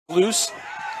Loose.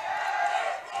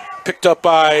 Picked up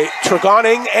by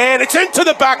Tregoning, and it's into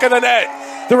the back of the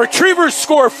net. The Retrievers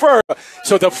score first.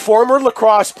 So the former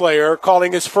lacrosse player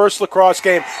calling his first lacrosse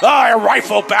game, a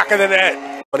rifle back of the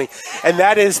net. And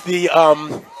that is the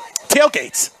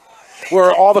tailgates,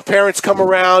 where all the parents come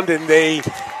around and they,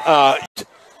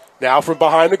 now from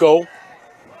behind the goal,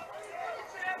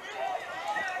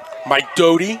 Mike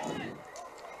Doty,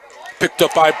 picked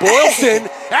up by Boylston.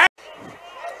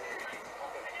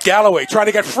 Galloway trying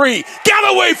to get free.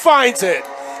 Galloway finds it.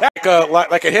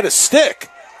 Like it hit a stick.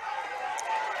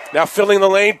 Now filling the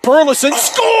lane. Burleson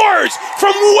scores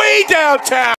from way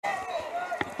downtown.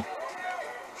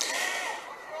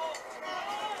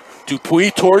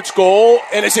 Dupuis towards goal.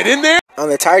 And is it in there? On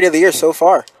the entirety of the year so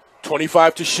far.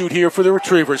 25 to shoot here for the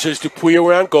Retrievers. Here's Dupuis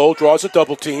around goal. Draws a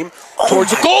double team.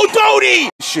 Towards the goal. Doty!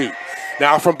 Shoot.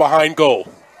 Now from behind goal.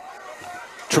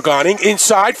 Tregoning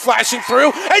inside, flashing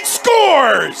through, and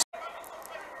scores!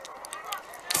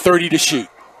 30 to shoot.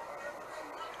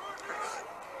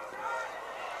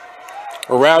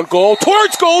 Around goal,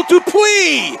 towards goal,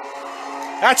 Dupuis!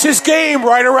 That's his game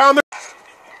right around the...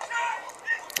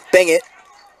 Bang it.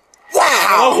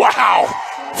 Wow! Oh, wow!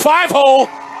 5-hole.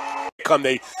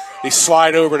 They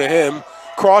slide over to him.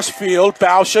 Cross field,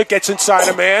 Bauscha gets inside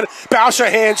a man. Bauscha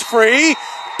hands free.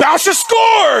 Bauscha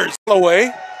scores!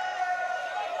 Away.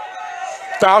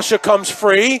 Bauscha comes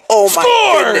free. Oh, my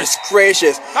scores! Goodness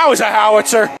gracious. That was a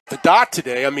howitzer. The dot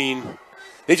today, I mean,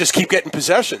 they just keep getting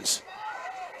possessions.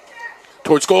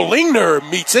 Towards goal, Lingner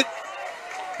meets it.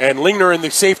 And Lingner in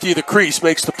the safety of the crease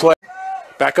makes the play.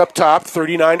 Back up top,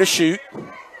 39 to shoot.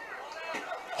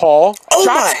 Hall. Oh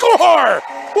shot, score!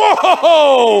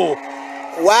 Whoa!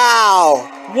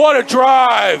 Wow. What a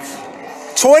drive.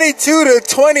 22 to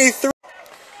 23.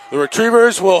 The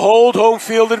Retrievers will hold home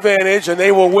field advantage, and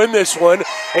they will win this one.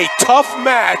 A tough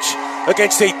match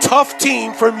against a tough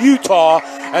team from Utah,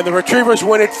 and the Retrievers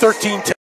win it 13-10.